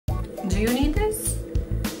you need this?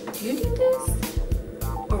 Do you need this?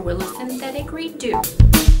 Or will a synthetic reed do?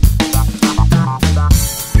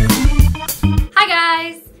 Hi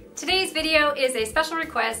guys! Today's video is a special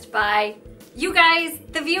request by you guys,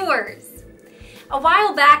 the viewers. A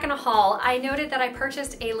while back in a haul, I noted that I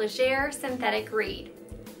purchased a Legere synthetic reed,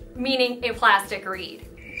 meaning a plastic reed.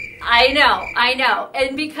 I know.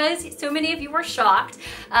 And because so many of you were shocked,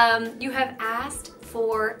 you have asked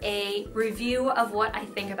for a review of what I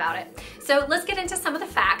think about it. So let's get into some of the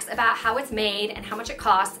facts about how it's made and how much it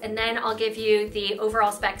costs, and then I'll give you the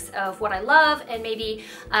overall specs of what I love and maybe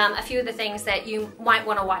a few of the things that you might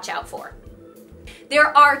want to watch out for.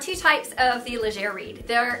 There are two types of the Legere reed.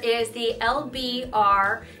 There is the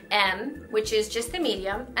LBRM, which is just the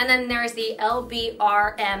medium, and then there's the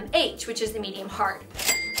LBRMH, which is the medium hard.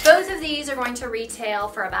 Both of these are going to retail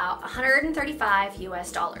for about $135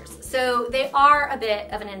 US. So they are a bit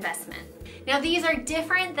of an investment. Now these are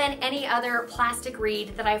different than any other plastic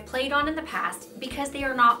reed that I've played on in the past because they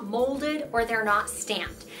are not molded or they're not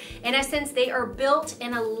stamped. In essence, they are built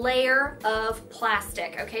in a layer of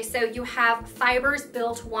plastic, okay? So you have fibers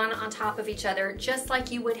built one on top of each other, just like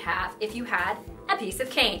you would have if you had a piece of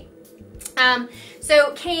cane.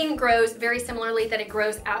 So cane grows very similarly, that it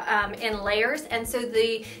grows in layers, and so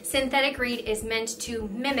the synthetic reed is meant to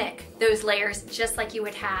mimic those layers just like you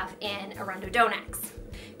would have in a rhododendron.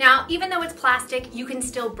 Now, even though it's plastic, you can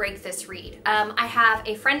still break this reed. I have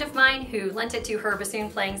a friend of mine who lent it to her bassoon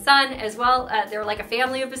playing son as well. They're like a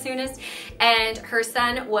family of bassoonists, and her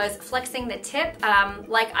son was flexing the tip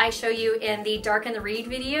like I show you in the Darken the Reed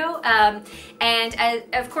video.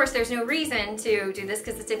 Of course, there's no reason to do this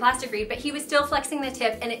because it's a plastic reed, but he was still flexing the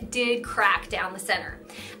tip and it did crack down the center.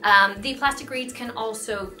 The plastic reeds can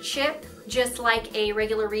also chip just like a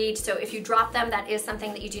regular reed, so if you drop them, that is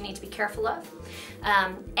something that you do need to be careful of.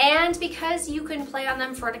 And because you can play on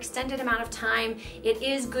them for an extended amount of time, it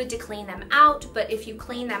is good to clean them out, but if you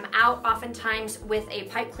clean them out, oftentimes with a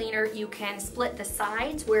pipe cleaner, you can split the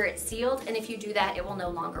sides where it's sealed, and if you do that, it will no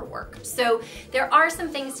longer work. So there are some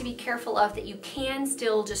things to be careful of that you can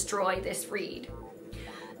still destroy this reed.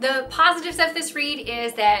 The positives of this reed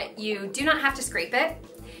is that you do not have to scrape it.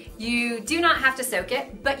 You do not have to soak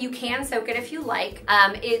it, but you can soak it if you like.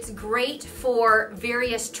 It's great for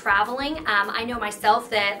various traveling. I know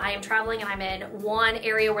myself that I am traveling and I'm in one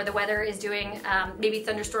area where the weather is doing maybe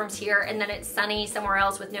thunderstorms here, and then it's sunny somewhere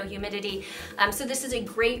else with no humidity. So this is a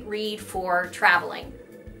great reed for traveling.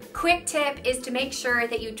 Quick tip is to make sure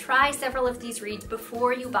that you try several of these reeds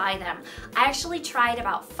before you buy them. I actually tried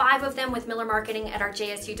about 5 of them with Miller Marketing at our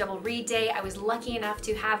JSU Double Reed Day. I was lucky enough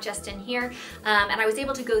to have Justin here, and I was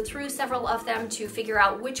able to go through several of them to figure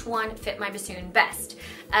out which one fit my bassoon best.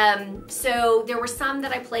 So there were some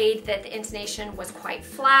that I played that the intonation was quite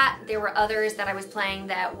flat. There were others that I was playing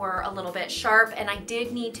that were a little bit sharp, and I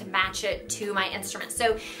did need to match it to my instrument.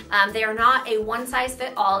 So they are not a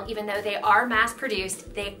one-size-fit-all, even though they are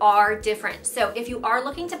mass-produced. They are different. So if you are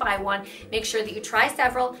looking to buy one, make sure that you try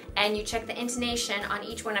several and you check the intonation on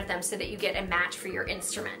each one of them so that you get a match for your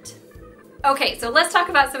instrument. Okay, so let's talk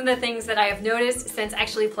about some of the things that I have noticed since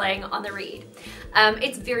actually playing on the reed.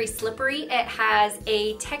 It's very slippery. It has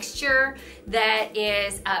a texture that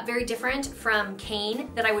is very different from cane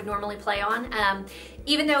that I would normally play on.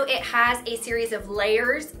 Even though it has a series of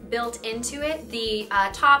layers built into it, the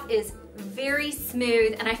top is very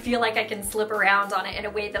smooth, and I feel like I can slip around on it in a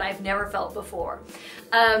way that I've never felt before.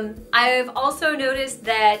 I've also noticed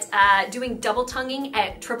that doing double tonguing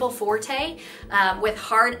at triple forte with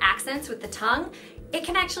hard accents with the tongue, it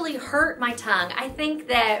can actually hurt my tongue. I think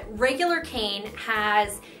that regular cane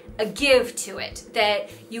has a give to it, that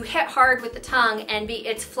you hit hard with the tongue and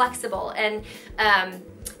it's flexible, and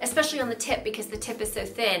especially on the tip because the tip is so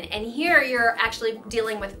thin. And here you're actually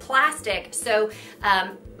dealing with plastic, so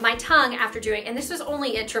my tongue after doing, and this was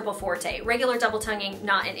only at triple forte, regular double tonguing,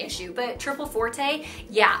 not an issue, but triple forte,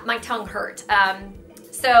 yeah, my tongue hurt.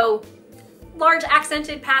 So large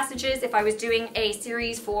accented passages, if I was doing a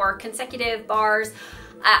series for consecutive bars,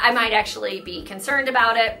 I might actually be concerned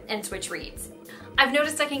about it and switch reeds. I've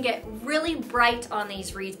noticed I can get really bright on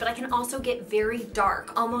these reeds, but I can also get very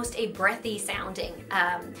dark, almost a breathy sounding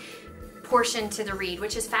portion to the reed,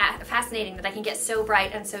 which is fascinating that I can get so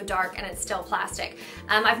bright and so dark and it's still plastic.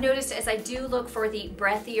 I've noticed as I do look for the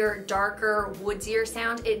breathier, darker, woodsier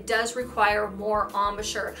sound, it does require more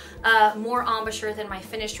embouchure than my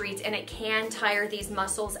finished reeds, and it can tire these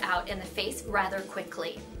muscles out in the face rather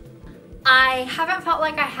quickly. I haven't felt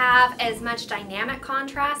like I have as much dynamic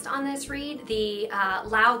contrast on this reed. The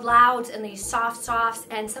loud louds and the soft softs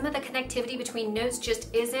and some of the connectivity between notes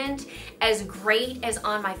just isn't as great as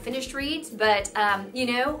on my finished reeds, but you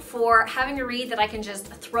know, for having a reed that I can just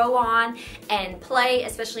throw on and play,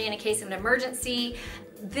 especially in a case of an emergency,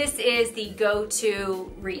 this is the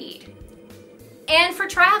go-to reed. And for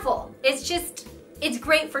travel, it's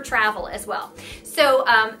great for travel as well. So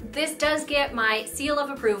this does get my seal of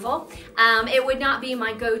approval. It would not be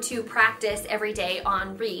my go-to practice every day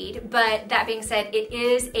on reed, but that being said, it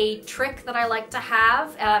is a trick that I like to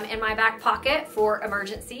have in my back pocket for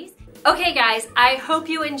emergencies. Okay guys, I hope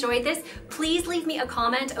you enjoyed this. Please leave me a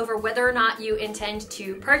comment over whether or not you intend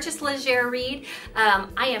to purchase Legere reed.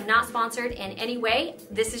 I am not sponsored in any way.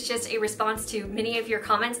 This is just a response to many of your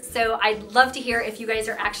comments, so I'd love to hear if you guys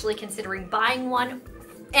are actually considering buying one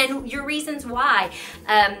and your reasons why.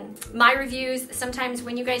 My reviews, sometimes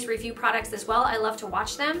when you guys review products as well, I love to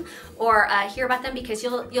watch them or hear about them, because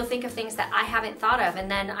you'll think of things that I haven't thought of, and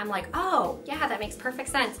then I'm like, oh yeah, that makes perfect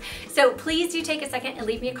sense. So please do take a second and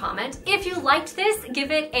leave me a comment. If you liked this,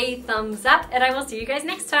 give it a thumbs up, and I will see you guys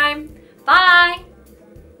next time. Bye!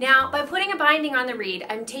 Now, by putting a binding on the reed,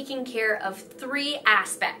 I'm taking care of 3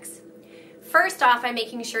 aspects. First off, I'm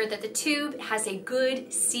making sure that the tube has a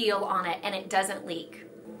good seal on it and it doesn't leak.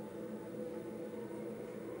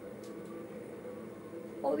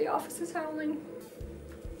 Oh, the office is howling.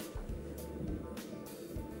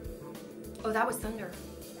 Oh, that was thunder.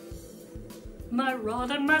 My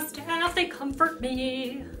rod and my staff, they comfort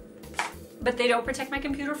me. But they don't protect my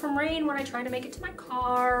computer from rain when I try to make it to my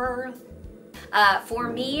car. For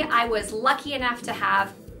me, I was lucky enough to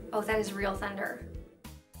have, oh, that is real thunder.